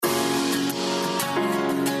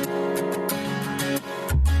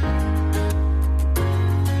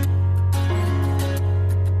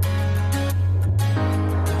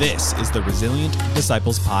This is the Resilient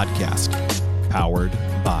Disciples Podcast, powered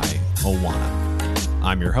by Awana.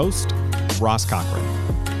 I'm your host, Ross Cochran.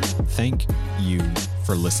 Thank you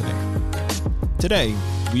for listening. Today,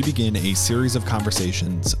 we begin a series of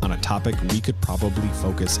conversations on a topic we could probably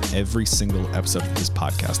focus every single episode of this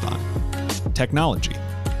podcast on: technology.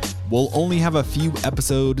 We'll only have a few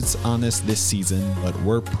episodes on this season, but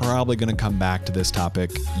we're probably going to come back to this topic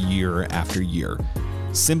year after year,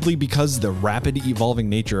 simply because the rapid evolving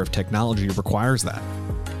nature of technology requires that.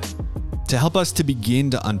 To help us to begin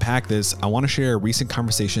to unpack this, I want to share a recent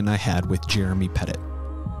conversation I had with Jeremy Pettit.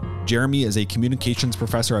 Jeremy is a communications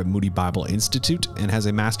professor at Moody Bible Institute and has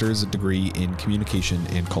a master's degree in communication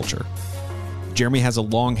and culture. Jeremy has a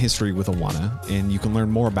long history with Awana, and you can learn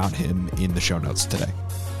more about him in the show notes today.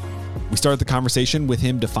 We start the conversation with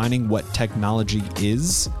him defining what technology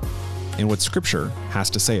is and what Scripture has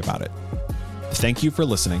to say about it. Thank you for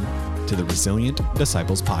listening to the Resilient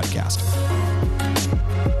Disciples Podcast.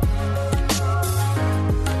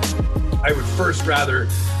 I would first rather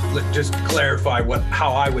just clarify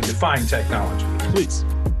how I would define technology. Please.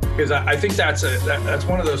 Because I think that's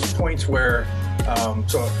one of those points where,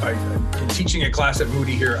 in teaching a class at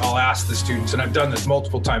Moody here, I'll ask the students, and I've done this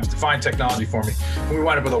multiple times, define technology for me. And we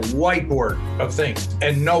wind up with a whiteboard of things,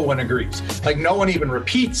 and no one agrees. Like, no one even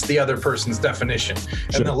repeats the other person's definition.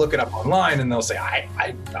 And Sure. They'll look it up online and they'll say,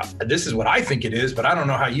 this is what I think it is, but I don't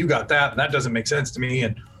know how you got that, and that doesn't make sense to me.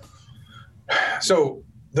 And so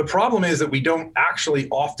the problem is that we don't actually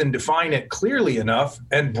often define it clearly enough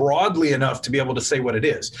and broadly enough to be able to say what it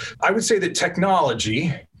is. I would say that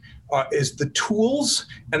technology is the tools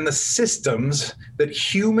and the systems that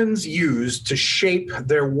humans use to shape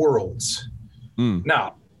their worlds.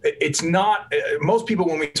 Now, it's not, most people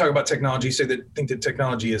when we talk about technology think that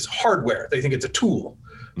technology is hardware. They think it's a tool.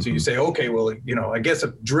 So you say, okay, well, I guess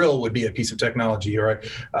a drill would be a piece of technology, or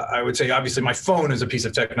I would say, obviously, my phone is a piece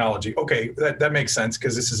of technology. Okay, that makes sense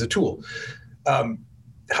because this is a tool.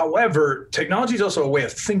 However, technology is also a way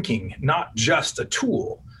of thinking, not just a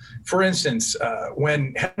tool. For instance,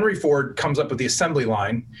 when Henry Ford comes up with the assembly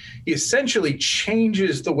line, he essentially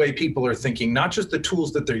changes the way people are thinking, not just the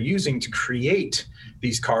tools that they're using to create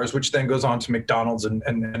these cars, which then goes on to McDonald's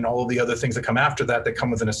and all of the other things that come after that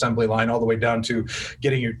come with an assembly line, all the way down to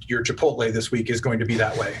getting your Chipotle this week is going to be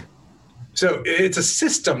that way. So it's a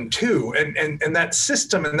system too. And that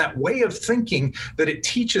system and that way of thinking that it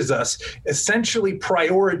teaches us essentially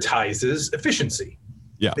prioritizes efficiency.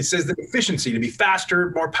 Yeah. It says that efficiency, to be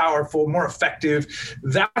faster, more powerful, more effective,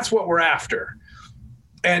 that's what we're after.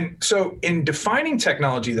 And so in defining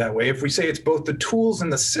technology that way, if we say it's both the tools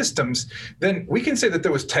and the systems, then we can say that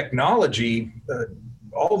there was technology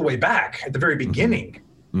all the way back at the very beginning.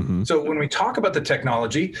 Mm-hmm. So when we talk about the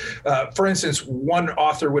technology, for instance, one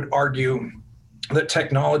author would argue that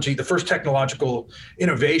technology, the first technological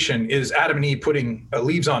innovation is Adam and Eve putting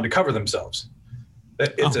leaves on to cover themselves.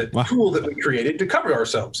 It's a tool that we created to cover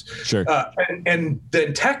ourselves. Sure. And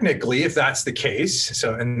then technically, if that's the case,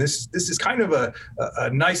 and this is kind of a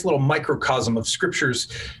nice little microcosm of Scripture's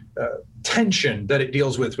tension that it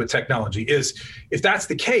deals with technology, is if that's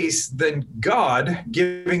the case, then God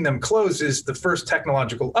giving them clothes is the first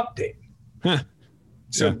technological update. Huh.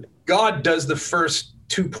 So Yeah. God does the first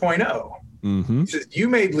 2.0. Mm-hmm. He says, you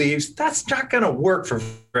made leaves. That's not going to work for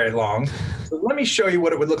very long. So let me show you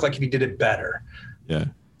what it would look like if you did it better. Yeah.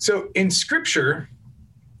 So in Scripture,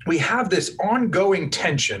 we have this ongoing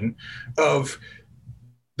tension of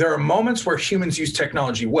there are moments where humans use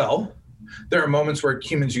technology well. There are moments where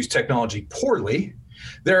humans use technology poorly.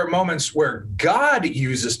 There are moments where God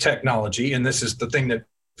uses technology, and this is the thing that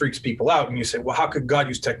freaks people out. And you say, well, how could God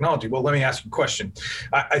use technology? Well, let me ask you a question.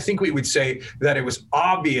 I think we would say that it was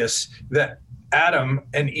obvious that Adam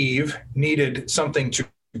and Eve needed something to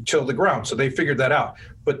till the ground. So they figured that out,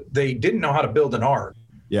 but they didn't know how to build an ark.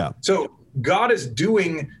 Yeah. So God is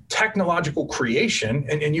doing technological creation,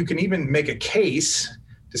 and you can even make a case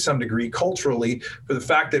to some degree culturally for the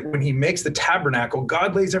fact that when he makes the tabernacle,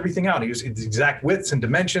 God lays everything out. He uses its exact widths and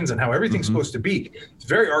dimensions and how everything's supposed to be. It's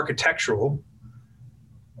very architectural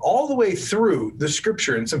all the way through the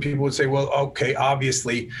Scripture. And some people would say, well, okay,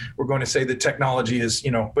 obviously we're going to say that technology is,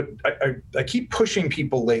 but I keep pushing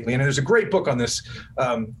people lately. And there's a great book on this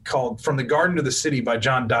called From the Garden to the City by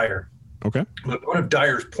John Dyer. Okay. But one of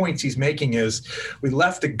Dyer's points he's making is we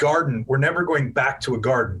left a garden. We're never going back to a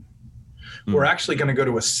garden. We're actually going to go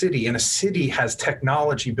to a city, and a city has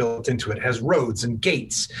technology built into it. It has roads and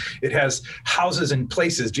gates. It has houses and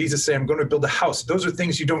places. Jesus said, I'm going to build a house. Those are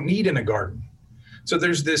things you don't need in a garden. So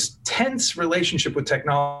there's this tense relationship with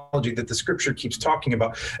technology that the scripture keeps talking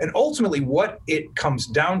about. And ultimately what it comes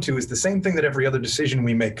down to is the same thing that every other decision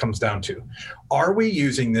we make comes down to. Are we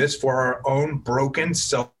using this for our own broken,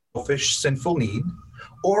 selfish, sinful need?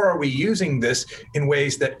 Or are we using this in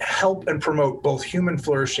ways that help and promote both human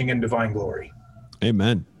flourishing and divine glory?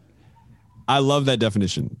 Amen. I love that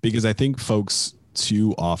definition because I think folks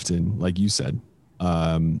too often, like you said,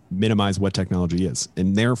 minimize what technology is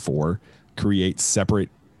and therefore create separate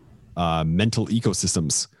mental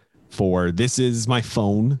ecosystems for this is my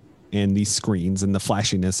phone and these screens and the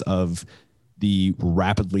flashiness of the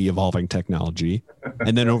rapidly evolving technology.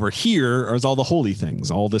 And then over here are all the holy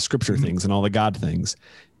things, all the scripture things and all the God things.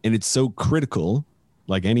 And it's so critical,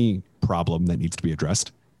 like any problem that needs to be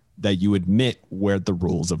addressed, that you admit where the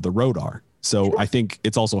rules of the road are. So I think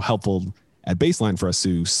it's also helpful at baseline for us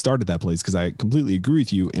to start at that place because I completely agree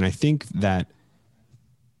with you. And I think that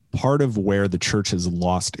part of where the church has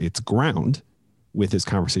lost its ground with this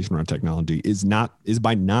conversation around technology is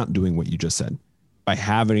by not doing what you just said, by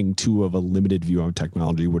having too of a limited view on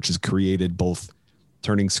technology, which has created both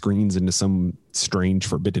turning screens into some strange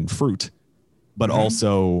forbidden fruit, but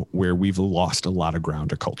also where we've lost a lot of ground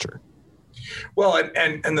to culture. Well,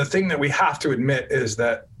 and the thing that we have to admit is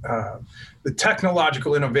that the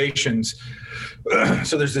technological innovations,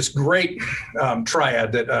 so there's this great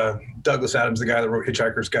triad that Douglas Adams, the guy that wrote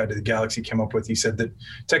Hitchhiker's Guide to the Galaxy, came up with. He said that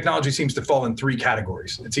technology seems to fall in three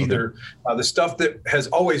categories. It's either the stuff that has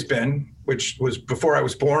always been, which was before I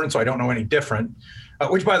was born, so I don't know any different.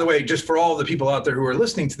 Which, by the way, just for all the people out there who are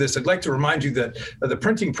listening to this, I'd like to remind you that the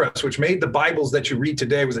printing press, which made the Bibles that you read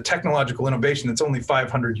today, was a technological innovation that's only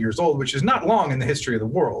 500 years old, which is not long in the history of the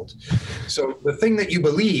world. So the thing that you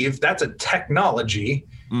believe, that's a technology,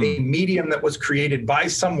 a medium that was created by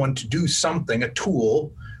someone to do something, a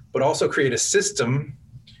tool, but also create a system,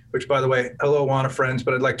 which, by the way, hello, Awana friends,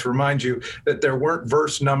 but I'd like to remind you that there weren't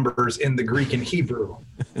verse numbers in the Greek and Hebrew.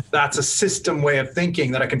 That's a system way of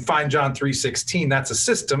thinking that I can find John 3:16. That's a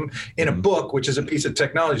system in a book, which is a piece of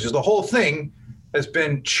technology. So the whole thing has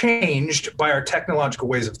been changed by our technological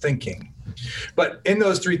ways of thinking. But in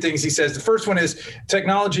those three things, he says, the first one is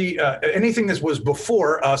technology, anything that was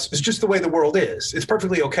before us is just the way the world is. It's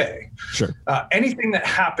perfectly okay. Sure. Anything that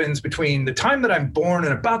happens between the time that I'm born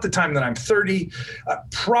and about the time that I'm 30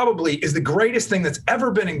 probably is the greatest thing that's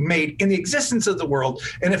ever been made in the existence of the world.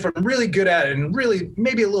 And if I'm really good at it and really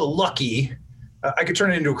maybe a little lucky, I could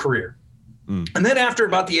turn it into a career. And then after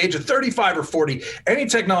about the age of 35 or 40, any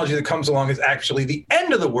technology that comes along is actually the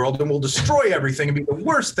end of the world and will destroy everything and be the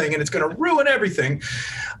worst thing. And it's going to ruin everything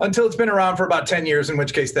until it's been around for about 10 years, in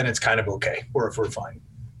which case then it's kind of okay, or if we're fine.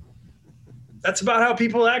 That's about how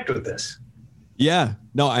people act with this. Yeah,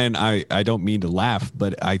 no, and I don't mean to laugh,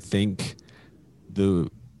 but I think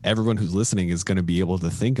everyone who's listening is going to be able to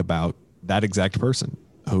think about that exact person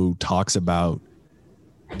who talks about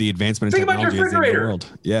the advancement of technology in the world.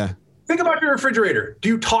 Yeah. Think about your refrigerator. Do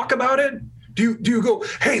you talk about it? Do you go,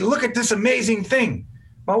 hey, look at this amazing thing?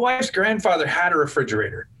 My wife's grandfather had a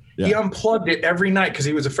refrigerator. Yeah. He unplugged it every night because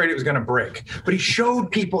he was afraid it was going to break. But he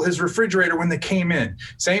showed people his refrigerator when they came in.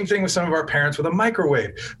 Same thing with some of our parents with a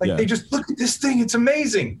microwave. They just look at this thing. It's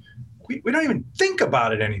amazing. We don't even think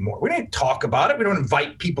about it anymore. We don't talk about it. We don't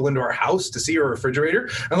invite people into our house to see our refrigerator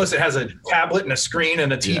unless it has a tablet and a screen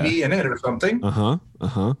and a TV in it or something.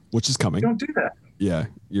 Which is coming. We don't do that. Yeah,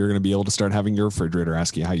 you're going to be able to start having your refrigerator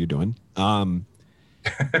ask you how you're doing.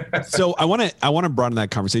 So I want to broaden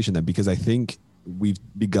that conversation then, because I think we've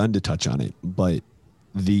begun to touch on it, but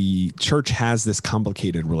the church has this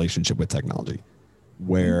complicated relationship with technology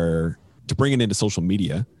where, to bring it into social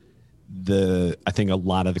media, I think a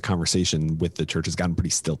lot of the conversation with the church has gotten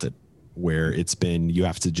pretty stilted, where it's been, you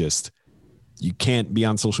can't be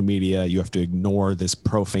on social media. You have to ignore this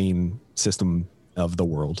profane system of the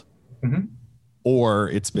world. Or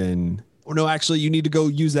it's been, no, actually, you need to go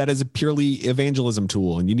use that as a purely evangelism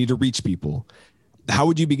tool and you need to reach people. How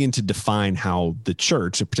would you begin to define how the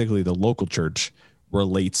church, particularly the local church,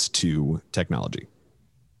 relates to technology?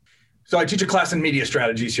 So I teach a class in media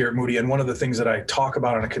strategies here at Moody, and one of the things that I talk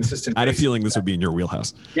about on a consistent basis. I had a feeling this would be in your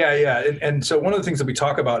wheelhouse. Yeah. And so one of the things that we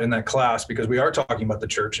talk about in that class, because we are talking about the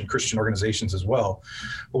church and Christian organizations as well,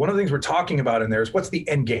 but one of the things we're talking about in there is what's the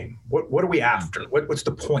end game? What are we after? What's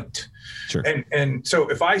the point? Sure. And so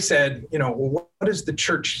if I said, well, what is the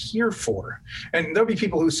church here for? And there'll be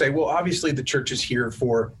people who say, well, obviously the church is here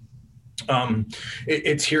for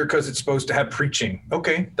it's here because it's supposed to have preaching.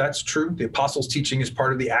 Okay, that's true. The apostles' teaching is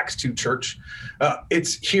part of the Acts 2 church.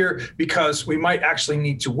 It's here because we might actually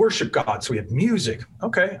need to worship God. So we have music.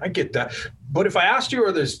 Okay, I get that. But if I asked you,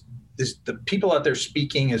 are there's is the people out there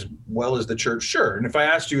speaking as well as the church? Sure. And if I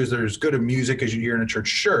asked you, is there as good a music as you hear in a church?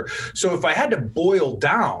 Sure. So if I had to boil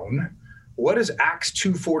down, what does Acts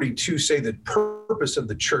 2:42 say the purpose of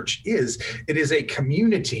the church is? It is a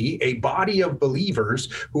community, a body of believers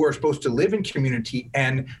who are supposed to live in community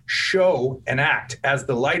and show and act as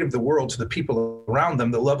the light of the world to the people around them,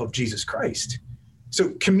 the love of Jesus Christ.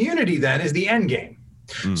 So community then is the end game.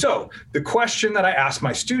 So the question that I ask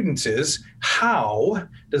my students is, how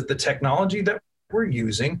does the technology that we're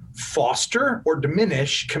using foster or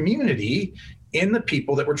diminish community in the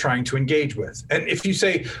people that we're trying to engage with? And if you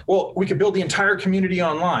say, well, we could build the entire community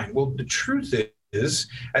online. Well, the truth is,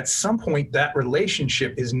 at some point, that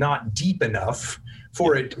relationship is not deep enough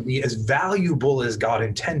for it to be as valuable as God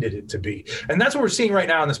intended it to be. And that's what we're seeing right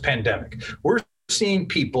now in this pandemic. We're seeing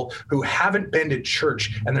people who haven't been to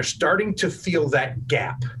church, and they're starting to feel that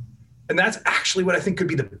gap. And that's actually what I think could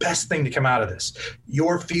be the best thing to come out of this.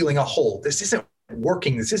 You're feeling a hole. This isn't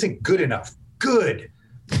working. This isn't good enough. Good.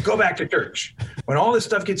 Go back to church. When all this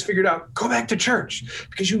stuff gets figured out, go back to church,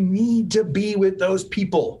 because you need to be with those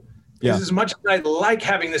people. Yeah. As much as I like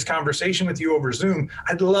having this conversation with you over Zoom,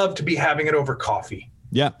 I'd love to be having it over coffee.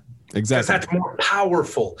 Yeah, exactly. Because that's more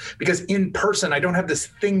powerful. Because in person, I don't have this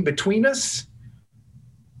thing between us.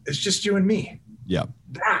 It's just you and me. Yeah.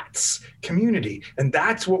 That's community. And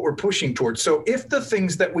that's what we're pushing towards. So if the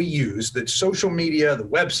things that we use, the social media, the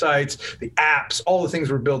websites, the apps, all the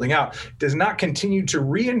things we're building out, does not continue to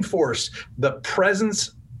reinforce the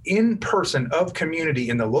presence in person of community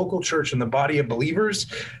in the local church and the body of believers,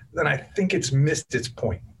 then I think it's missed its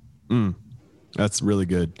point. That's really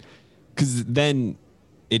good. Because then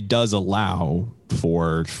it does allow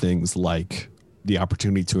for things like the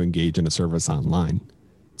opportunity to engage in a service online,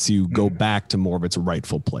 to go back to more of its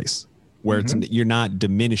rightful place, where it's, you're not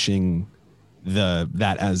diminishing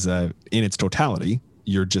that as in its totality.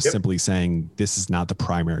 You're just simply saying this is not the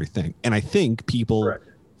primary thing. And I think people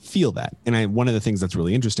feel that. And one of the things that's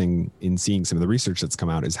really interesting in seeing some of the research that's come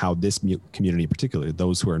out is how this community in particular,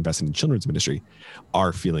 those who are invested in children's ministry,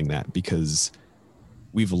 are feeling that, because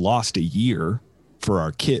we've lost a year for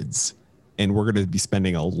our kids, and we're going to be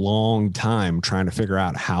spending a long time trying to figure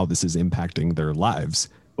out how this is impacting their lives.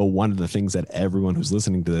 But one of the things that everyone who's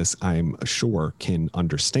listening to this, I'm sure, can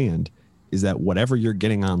understand is that whatever you're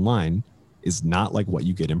getting online is not like what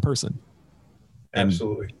you get in person.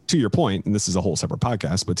 Absolutely. And to your point, and this is a whole separate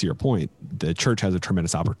podcast, but to your point, the church has a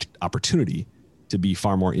tremendous opportunity to be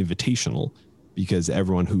far more invitational, because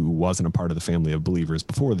everyone who wasn't a part of the family of believers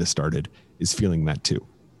before this started is feeling that too.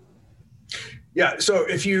 Yeah. So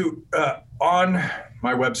if you, on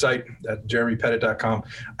my website at jeremypettit.com,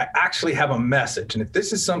 I actually have a message. And if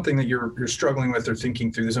this is something that you're struggling with or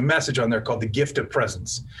thinking through, there's a message on there called the gift of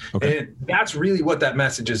presence. Okay. And that's really what that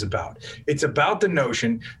message is about. It's about the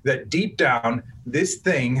notion that deep down, this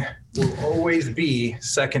thing will always be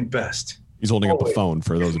second best. He's holding up a phone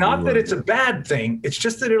for those of you. Not that it's a bad thing. It's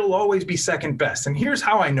just that it'll always be second best. And here's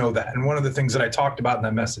how I know that. And one of the things that I talked about in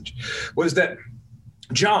that message was that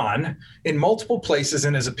John, in multiple places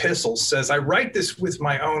in his epistles, says, I write this with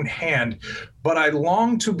my own hand, but I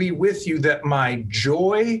long to be with you that my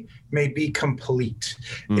joy may be complete.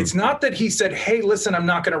 It's not that he said, hey, listen, I'm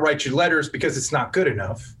not going to write you letters because it's not good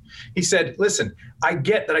enough. He said, listen, I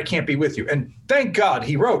get that I can't be with you. And thank God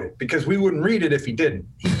he wrote it, because we wouldn't read it if he didn't.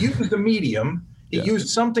 He used the medium. He used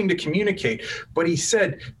something to communicate. But he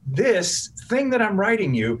said, this thing that I'm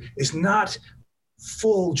writing you is not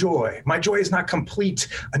full joy. My joy is not complete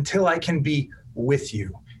until I can be with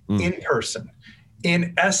you in person,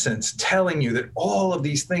 in essence, telling you that all of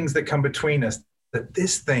these things that come between us, that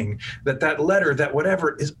this thing, that letter, that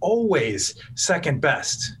whatever, is always second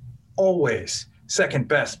best, always second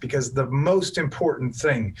best, because the most important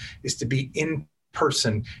thing is to be in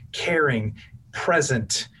person, caring,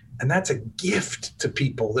 present. And that's a gift to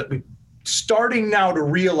people that we're starting now to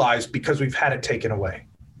realize because we've had it taken away.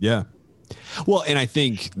 Yeah. Well, and I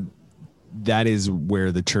think that is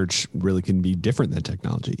where the church really can be different than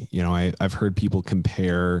technology. You know, I've heard people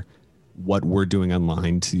compare what we're doing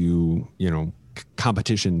online to,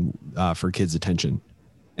 competition for kids' attention.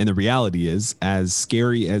 And the reality is, as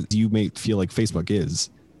scary as you may feel like Facebook is,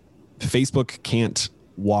 Facebook can't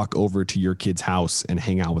walk over to your kid's house and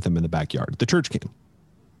hang out with them in the backyard. The church can.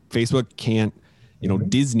 Facebook can't,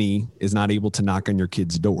 Disney is not able to knock on your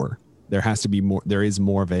kid's door. There has to be more. There is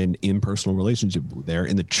more of an impersonal relationship there,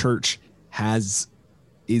 and the church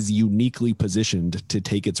is uniquely positioned to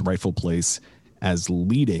take its rightful place as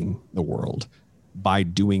leading the world by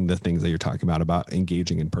doing the things that you're talking about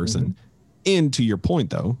engaging in person. And to your point,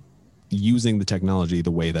 though, using the technology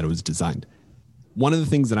the way that it was designed. One of the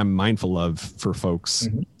things that I'm mindful of for folks,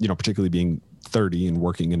 particularly being 30 and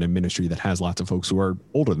working in a ministry that has lots of folks who are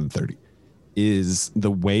older than 30, is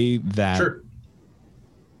the way that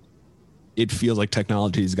it feels like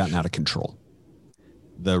technology has gotten out of control.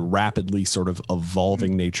 The rapidly sort of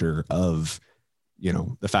evolving nature of,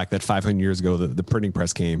 the fact that 500 years ago, the printing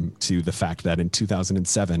press came, to the fact that in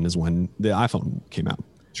 2007 is when the iPhone came out.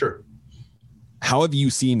 Sure. How have you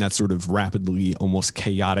seen that sort of rapidly, almost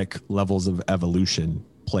chaotic levels of evolution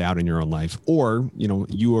play out in your own life? Or,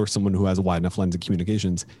 you are someone who has a wide enough lens of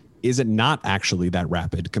communications. Is it not actually that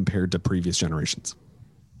rapid compared to previous generations?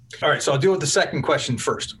 All right. So I'll deal with the second question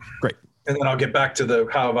first. Great. And then I'll get back to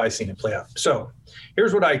how have I seen it play out. So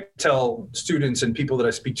here's what I tell students and people that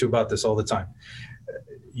I speak to about this all the time.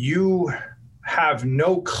 You have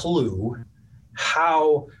no clue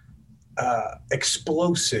how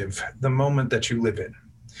explosive the moment that you live in.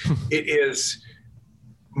 It is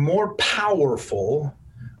more powerful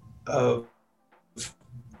of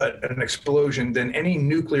an explosion than any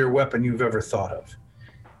nuclear weapon you've ever thought of.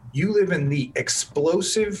 You live in the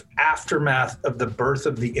explosive aftermath of the birth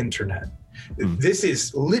of the internet. This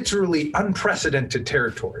is literally unprecedented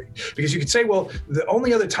territory, because you could say, well, the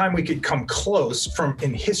only other time we could come close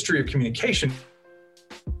in history of communication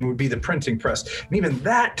would be the printing press. And even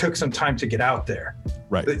that took some time to get out there.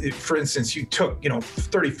 Right. For instance, you took,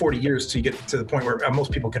 30, 40 years to get to the point where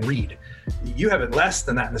most people can read. You have it less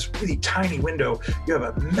than that in this really tiny window. You have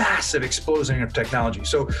a massive explosion of technology.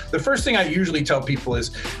 So the first thing I usually tell people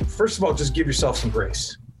is, first of all, just give yourself some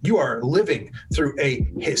grace. You are living through a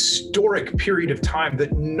historic period of time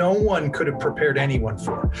that no one could have prepared anyone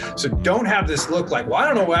for. So don't have this look like, well, I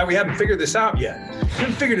don't know why we haven't figured this out yet. We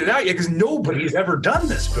haven't figured it out yet because nobody's ever done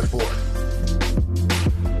this before.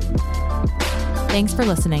 Thanks for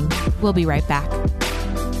listening. We'll be right back.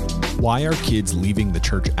 Why are kids leaving the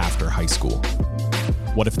church after high school?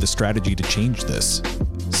 What if the strategy to change this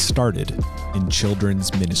started in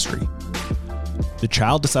children's ministry? The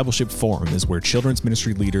Child Discipleship Forum is where children's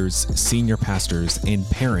ministry leaders, senior pastors, and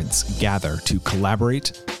parents gather to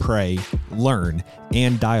collaborate, pray, learn,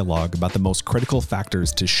 and dialogue about the most critical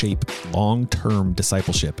factors to shape long-term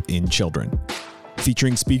discipleship in children.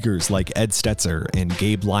 Featuring speakers like Ed Stetzer and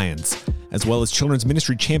Gabe Lyons, as well as children's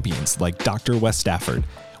ministry champions like Dr. Wes Stafford,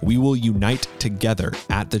 we will unite together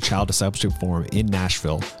at the Child Discipleship Forum in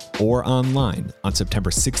Nashville or online on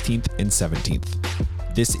September 16th and 17th.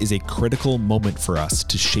 This is a critical moment for us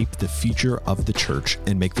to shape the future of the church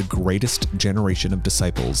and make the greatest generation of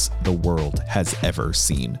disciples the world has ever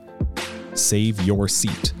seen. Save your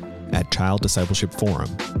seat at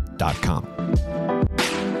childdiscipleshipforum.com.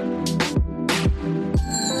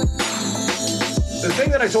 The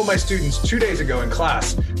thing that I told my students 2 days ago in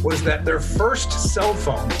class was that their first cell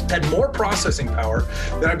phone had more processing power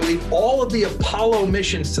than I believe all of the Apollo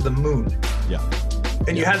missions to the moon. Yeah.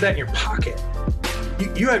 And you had that in your pocket.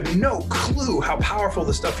 You have no clue how powerful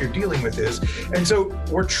the stuff you're dealing with is. And so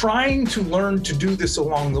we're trying to learn to do this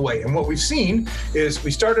along the way. And what we've seen is we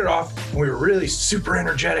started off and we were really super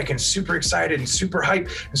energetic and super excited and super hyped.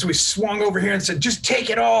 And so we swung over here and said, just take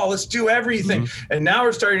it all. Let's do everything. And now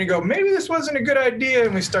we're starting to go, maybe this wasn't a good idea.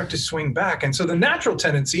 And we start to swing back. And so the natural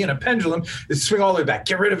tendency in a pendulum is to swing all the way back.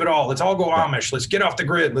 Get rid of it all. Let's all go Amish. Let's get off the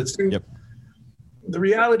grid. Let's do The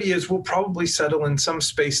reality is we'll probably settle in some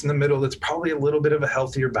space in the middle that's probably a little bit of a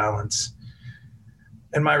healthier balance.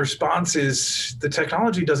 And my response is the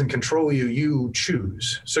technology doesn't control you, you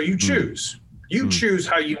choose. So you choose. You choose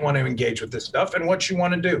how you want to engage with this stuff and what you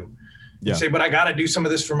want to do. You say, but I got to do some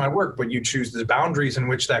of this for my work, but you choose the boundaries in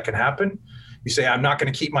which that can happen. You say, I'm not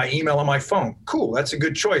going to keep my email on my phone. Cool. That's a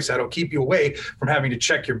good choice. That'll keep you away from having to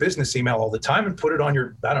check your business email all the time and put it on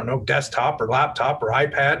your, desktop or laptop or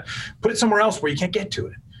iPad. Put it somewhere else where you can't get to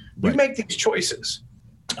it. You make these choices.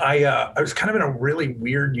 I was kind of in a really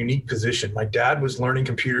weird, unique position. My dad was learning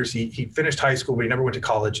computers. He finished high school, but he never went to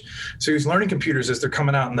college. So he was learning computers as they're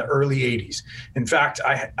coming out in the early 80s. In fact,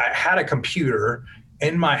 I had a computer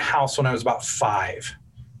in my house when I was about 5.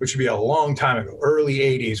 Which would be a long time ago, early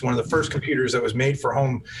 80s, one of the first computers that was made for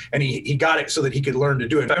home. And he got it so that he could learn to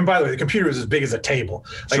do it. And by the way, the computer was as big as a table.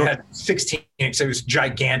 It had 16 inches, it was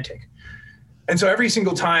gigantic. And so every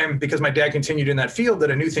single time, because my dad continued in that field, that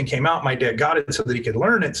a new thing came out, my dad got it so that he could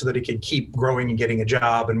learn it, so that he could keep growing and getting a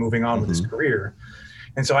job and moving on with his career.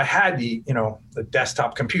 And so I had the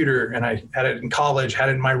desktop computer, and I had it in college, had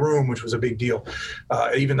it in my room, which was a big deal.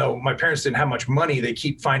 Even though my parents didn't have much money, they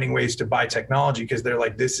keep finding ways to buy technology because they're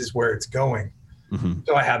like, this is where it's going.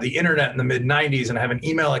 So I have the internet in the mid 90s, and I have an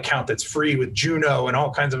email account that's free with Juno and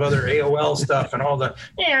all kinds of other AOL stuff and all the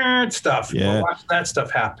stuff. Watch that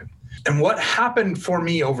stuff happen. And what happened for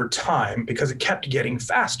me over time, because it kept getting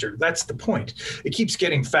faster, that's the point. It keeps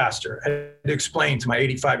getting faster. I had to explain to my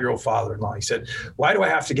 85-year-old father-in-law. He said, why do I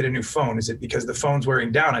have to get a new phone? Is it because the phone's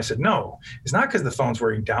wearing down? I said, no, it's not because the phone's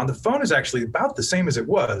wearing down. The phone is actually about the same as it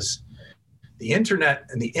was. The internet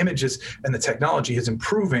and the images and the technology is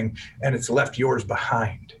improving, and it's left yours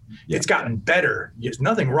behind. Yeah. It's gotten better. There's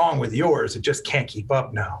nothing wrong with yours. It just can't keep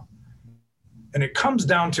up now. And it comes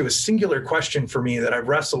down to a singular question for me that I've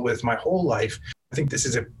wrestled with my whole life. I think this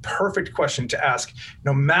is a perfect question to ask,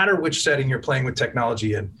 no matter which setting you're playing with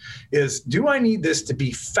technology in, is, do I need this to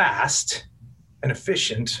be fast and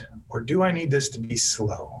efficient, or do I need this to be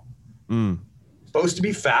slow? Supposed to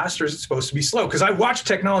be fast, or is it supposed to be slow? Because I watch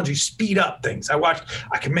technology speed up things.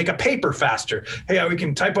 I can make a paper faster. Hey, we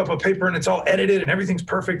can type up a paper and it's all edited and everything's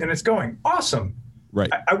perfect and it's going. Awesome. Right.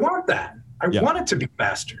 I want that. I want it to be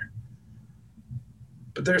faster.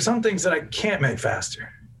 But there are some things that I can't make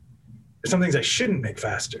faster. There's some things I shouldn't make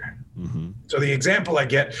faster. Mm-hmm. So the example I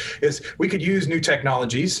get is, we could use new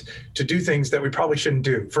technologies to do things that we probably shouldn't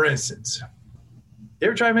do. For instance, you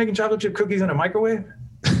ever try making chocolate chip cookies in a microwave?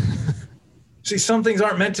 See, some things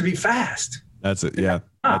aren't meant to be fast. That's it. Yeah,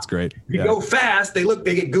 that's great. If you go fast, they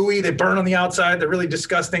get gooey, they burn on the outside, they're really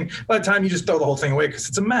disgusting. By the time you just throw the whole thing away because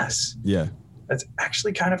it's a mess. Yeah. That's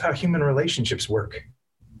actually kind of how human relationships work.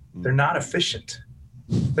 They're not efficient.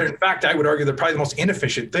 In fact, I would argue they're probably the most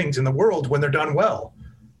inefficient things in the world when they're done well.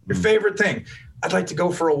 Your favorite thing, I'd like to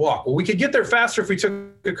go for a walk. Well, we could get there faster if we took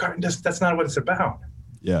a car. That's not what it's about.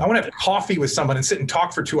 Yeah. I want to have coffee with someone and sit and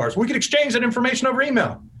talk for 2 hours. We could exchange that information over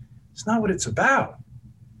email. It's not what it's about.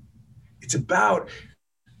 It's about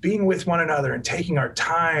being with one another and taking our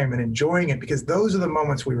time and enjoying it, because those are the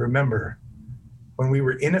moments we remember when we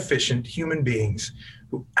were inefficient human beings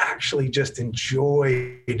who actually just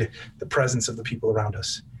enjoyed the presence of the people around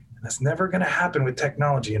us. And that's never going to happen with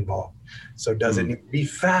technology involved. So does it need to be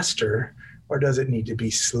faster, or does it need to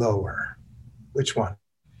be slower? Which one?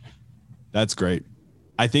 That's great.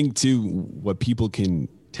 I think too, what people can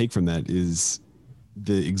take from that is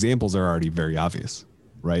the examples are already very obvious,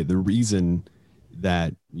 right? The reason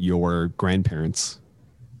that your grandparents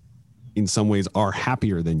in some ways are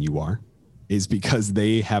happier than you are is because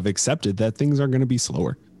they have accepted that things are going to be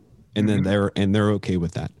slower, and then they're okay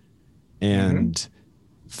with that. And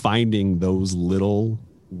finding those little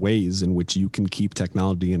ways in which you can keep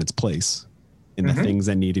technology in its place, and the things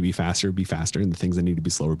that need to be faster, and the things that need to be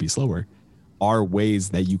slower, are ways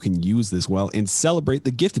that you can use this well and celebrate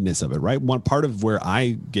the giftedness of it, right? One part of where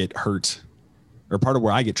I get hurt, or part of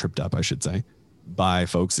where I get tripped up, I should say, by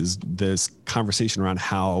folks, is this conversation around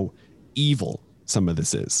how evil some of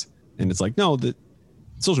this is. And it's like, no, the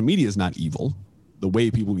social media is not evil. The way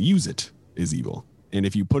people use it is evil. And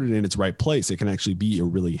if you put it in its right place, it can actually be a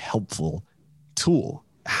really helpful tool.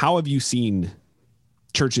 How have you seen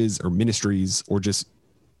churches or ministries or just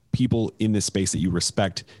people in this space that you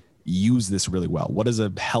respect use this really well? What does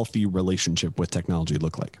a healthy relationship with technology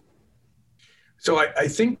look like? So I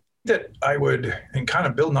think that I would, and kind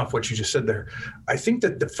of building off what you just said there, I think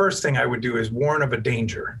that the first thing I would do is warn of a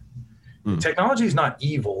danger. Technology is not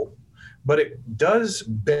evil, but it does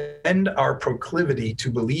bend our proclivity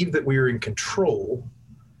to believe that we are in control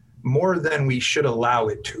more than we should allow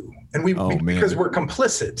it to. And because we're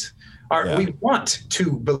complicit, we want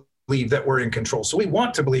to believe that we're in control. So we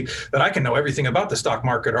want to believe that I can know everything about the stock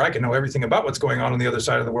market, or I can know everything about what's going on the other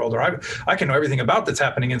side of the world, or I can know everything about that's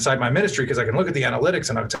happening inside my ministry because I can look at the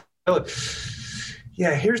analytics and I tell it.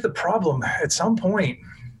 Yeah, here's the problem. At some point,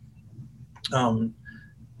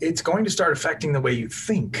 it's going to start affecting the way you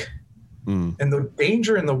think. And the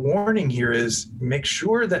danger and the warning here is, make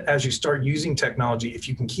sure that as you start using technology, if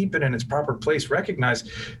you can keep it in its proper place, recognize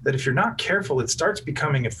that if you're not careful, it starts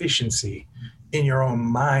becoming efficiency in your own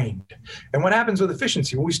mind. And what happens with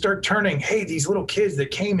efficiency? Well, we start turning, hey, these little kids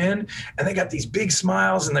that came in and they got these big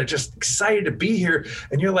smiles and they're just excited to be here.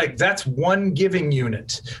 And you're like, that's one giving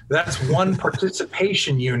unit. That's one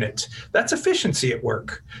participation unit. That's efficiency at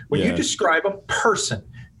work. When you describe a person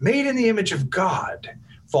made in the image of God,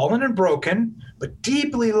 fallen and broken, but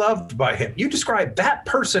deeply loved by him, you describe that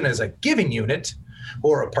person as a giving unit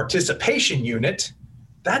or a participation unit.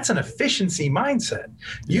 That's an efficiency mindset.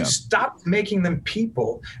 You stopped making them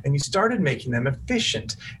people and you started making them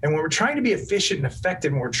efficient. And when we're trying to be efficient and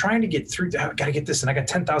effective, and we're trying to get through, I got to get this, and I got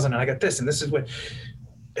 10,000 and I got this, and this is what,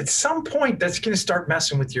 at some point that's going to start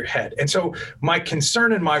messing with your head. And so my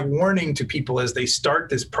concern and my warning to people as they start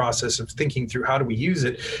this process of thinking through how do we use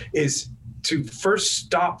it is to first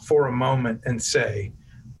stop for a moment and say,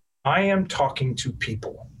 I am talking to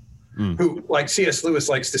people. who, like C.S. Lewis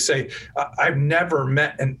likes to say, I've never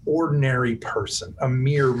met an ordinary person, a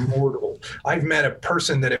mere mortal. I've met a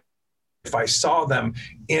person that if I saw them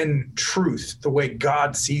in truth, the way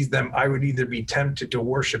God sees them, I would either be tempted to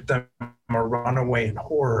worship them or run away in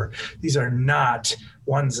horror. These are not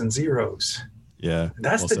ones and zeros. Yeah.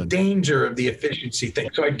 That's the danger of the efficiency thing.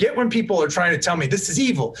 So I get when people are trying to tell me this is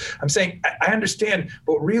evil. I'm saying, I understand,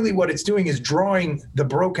 but really what it's doing is drawing the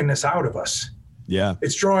brokenness out of us. Yeah.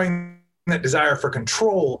 It's drawing that desire for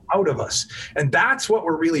control out of us. And that's what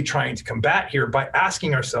we're really trying to combat here by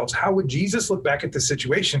asking ourselves, how would Jesus look back at this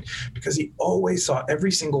situation? Because he always saw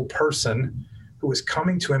every single person who was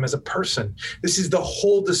coming to him as a person. This is the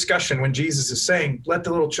whole discussion when Jesus is saying, let the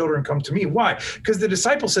little children come to me. Why? Because the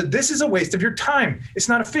disciples said, this is a waste of your time. It's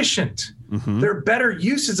not efficient. There are better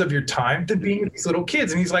uses of your time than being with these little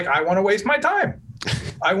kids. And he's like, I want to waste my time.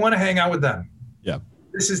 I want to hang out with them. Yeah.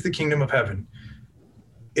 This is the kingdom of heaven.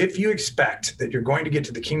 If you expect that you're going to get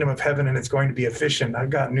to the kingdom of heaven and it's going to be efficient, I've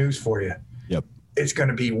got news for you. Yep. It's going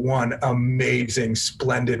to be one amazing,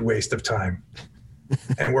 splendid waste of time.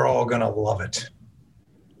 And we're all going to love it.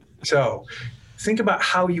 So think about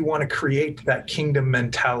how you want to create that kingdom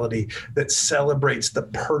mentality that celebrates the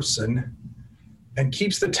person and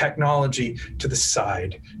keeps the technology to the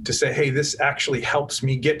side to say, hey, this actually helps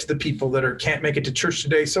me get to the people that can't make it to church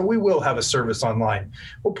today. So we will have a service online.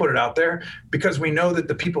 We'll put it out there because we know that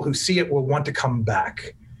the people who see it will want to come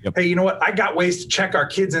back. Yep. Hey, you know what? I got ways to check our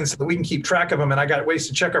kids in so that we can keep track of them. And I got ways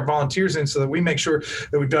to check our volunteers in so that we make sure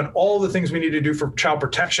that we've done all the things we need to do for child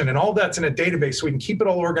protection. And all that's in a database so we can keep it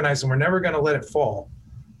all organized and we're never going to let it fall.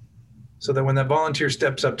 So that when that volunteer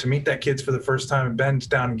steps up to meet that kid for the first time and bends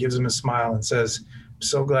down and gives him a smile and says, I'm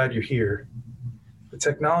so glad you're here. The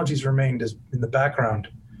technology's remained as in the background,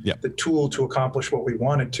 the tool to accomplish what we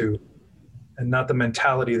wanted to, and not the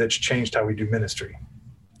mentality that's changed how we do ministry.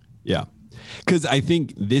 Yeah. Because I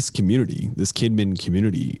think this community, this Kidmin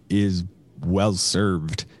community, is well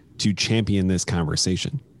served to champion this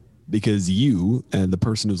conversation because you, and the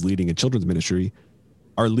person who's leading a children's ministry,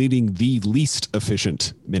 are leading the least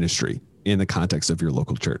efficient ministry in the context of your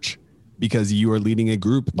local church because you are leading a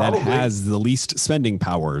group that has the least spending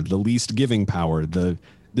power, the least giving power, the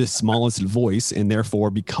smallest voice, and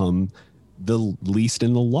therefore become the least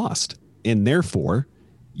in the lost. And therefore,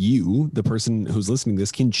 you, the person who's listening to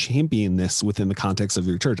this, can champion this within the context of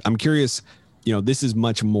your church. I'm curious, this is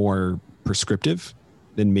much more prescriptive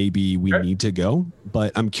than maybe we need to go,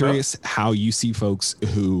 but I'm curious how you see folks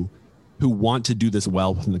who want to do this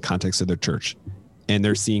well within the context of their church, and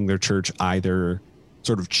they're seeing their church either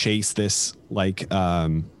sort of chase this like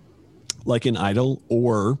an idol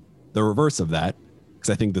or the reverse of that, because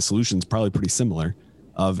I think the solution is probably pretty similar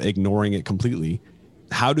of ignoring it completely.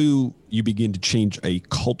 How do you begin to change a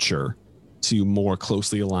culture to more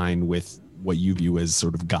closely align with what you view as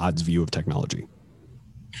sort of God's view of technology?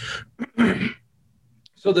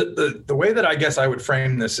 So the way that I guess I would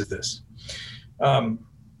frame this is this.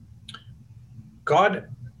 God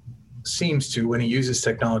seems to, when he uses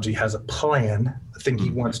technology, has a plan, a thing he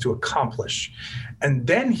wants to accomplish. And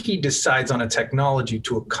then he decides on a technology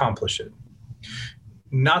to accomplish it,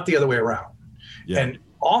 not the other way around. Yeah. And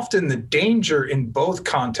often the danger in both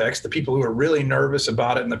contexts, the people who are really nervous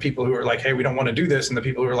about it and the people who are like, hey, we don't want to do this, and the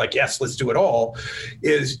people who are like, yes, let's do it all,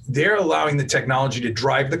 is they're allowing the technology to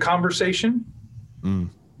drive the conversation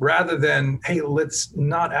rather than, hey, let's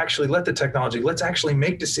not actually let the technology, let's actually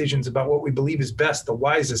make decisions about what we believe is best, the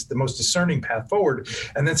wisest, the most discerning path forward,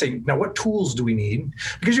 and then say, now what tools do we need?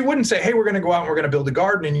 Because you wouldn't say, hey, we're going to go out and we're going to build a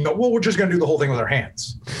garden, and you go, well, we're just going to do the whole thing with our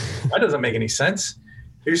hands. That doesn't make any sense.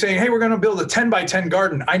 You're saying, hey, we're going to build a 10 by 10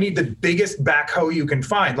 garden. I need the biggest backhoe you can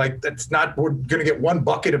find. Like, that's not, we're going to get one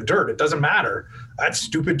bucket of dirt. It doesn't matter. That's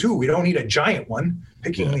stupid too. We don't need a giant one.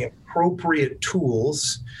 Picking the appropriate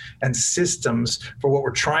tools and systems for what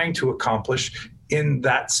we're trying to accomplish in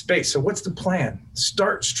that space. So what's the plan?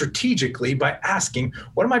 Start strategically by asking,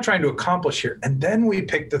 what am I trying to accomplish here? And then we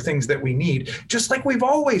pick the things that we need, just like we've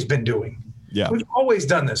always been doing. Yeah. We've always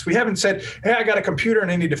done this. We haven't said, hey, I got a computer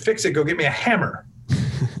and I need to fix it. Go get me a hammer.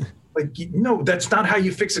 Like, no, that's not how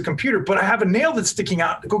you fix a computer, but I have a nail that's sticking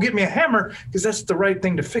out. Go get me a hammer because that's the right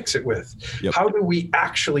thing to fix it with. Yep. How do we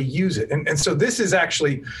actually use it? And so this is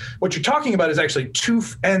actually, what you're talking about is actually two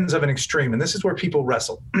ends of an extreme. And this is where people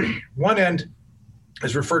wrestle. One end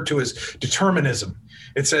is referred to as determinism.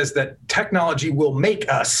 It says that technology will make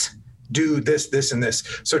us do this, this, and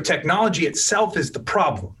this. So technology itself is the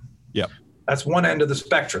problem. Yep. That's one end of the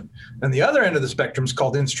spectrum. And the other end of the spectrum is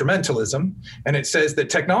called instrumentalism. And it says that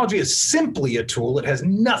technology is simply a tool. It has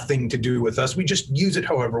nothing to do with us. We just use it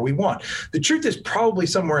however we want. The truth is probably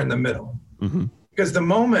somewhere in the middle. Mm-hmm. Because the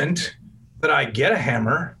moment that I get a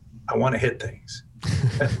hammer, I want to hit things.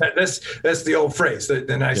 That's the old phrase.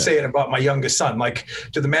 And I say it about my youngest son, like,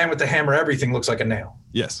 to the man with the hammer, everything looks like a nail.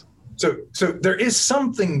 Yes. So there is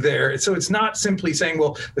something there. So it's not simply saying,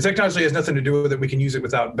 well, the technology has nothing to do with it, we can use it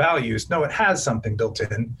without values. No, it has something built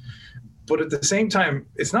in. But at the same time,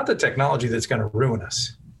 it's not the technology that's going to ruin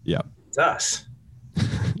us. Yeah. It's us.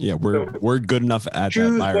 Yeah, we're good enough at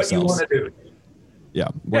that by ourselves. Choose what you want to do. Yeah,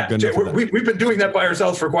 we've been doing that by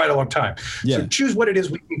ourselves for quite a long time. Yeah. So choose what it is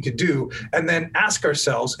we need to do, and then ask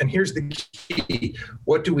ourselves, and here's the key,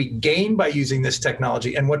 what do we gain by using this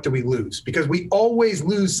technology, and what do we lose? Because we always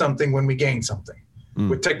lose something when we gain something.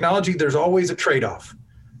 With technology, there's always a trade-off.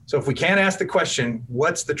 So if we can't ask the question,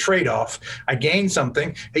 what's the trade-off? I gain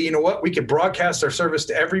something. Hey, you know what? We could broadcast our service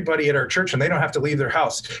to everybody at our church and they don't have to leave their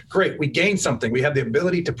house. Great. We gained something. We have the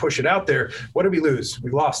ability to push it out there. What did we lose?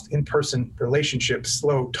 We lost in-person relationships,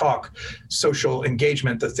 slow talk, social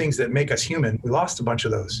engagement, the things that make us human. We lost a bunch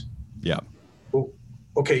of those. Yeah. Well,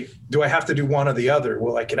 okay. Do I have to do one or the other?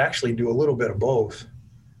 Well, I could actually do a little bit of both.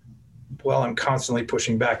 Well, I'm constantly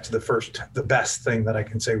pushing back to the best thing that I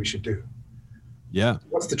can say we should do. Yeah.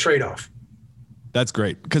 What's the trade-off? That's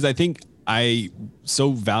great. Because I think I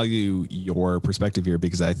so value your perspective here,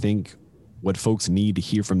 because I think what folks need to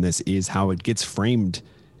hear from this is how it gets framed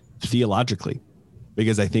theologically.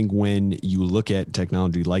 Because I think when you look at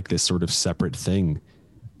technology like this sort of separate thing,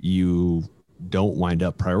 you don't wind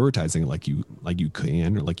up prioritizing it like you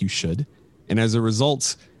can or like you should. And as a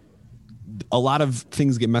result, a lot of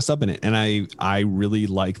things get messed up in it. And I really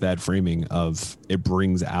like that framing of it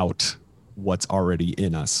brings out what's already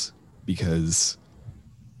in us, because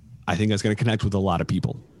I think that's going to connect with a lot of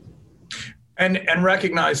people. And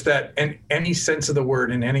recognize that in any sense of the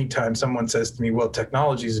word, and any time someone says to me, well,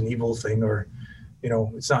 technology is an evil thing, or,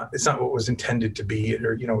 it's not what was intended to be,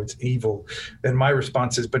 or, it's evil, then my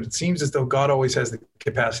response is, but it seems as though God always has the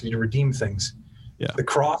capacity to redeem things. Yeah. The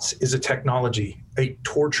cross is a technology, a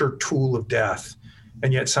torture tool of death.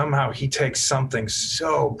 And yet somehow he takes something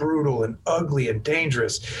so brutal and ugly and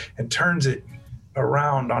dangerous and turns it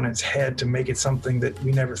around on its head to make it something that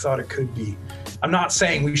we never thought it could be. I'm not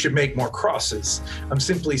saying we should make more crosses. I'm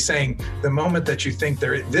simply saying the moment that you think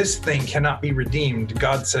this thing cannot be redeemed,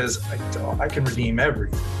 God says, I can redeem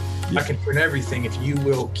everything. Yeah. I can turn everything if you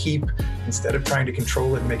will keep, instead of trying to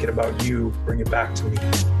control it and make it about you, bring it back to me.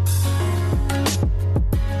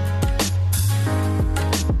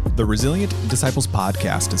 The Resilient Disciples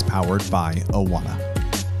podcast is powered by Awana.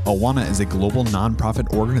 Awana is a global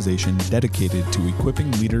nonprofit organization dedicated to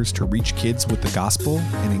equipping leaders to reach kids with the gospel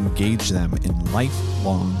and engage them in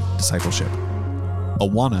lifelong discipleship.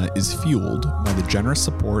 Awana is fueled by the generous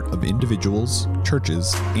support of individuals,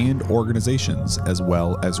 churches, and organizations, as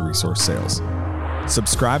well as resource sales.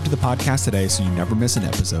 Subscribe to the podcast today so you never miss an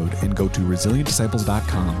episode, and go to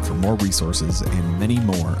resilientdisciples.com for more resources and many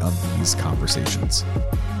more of these conversations.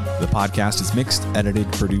 The podcast is mixed,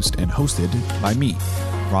 edited, produced, and hosted by me,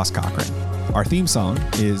 Ross Cochran. Our theme song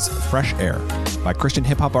is Fresh Air by Christian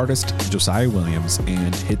hip-hop artist Josiah Williams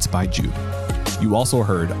and Hits by Jude. You also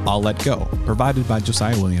heard I'll Let Go, provided by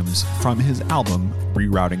Josiah Williams from his album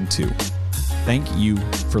Rerouting 2. Thank you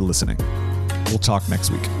for listening. We'll talk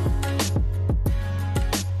next week.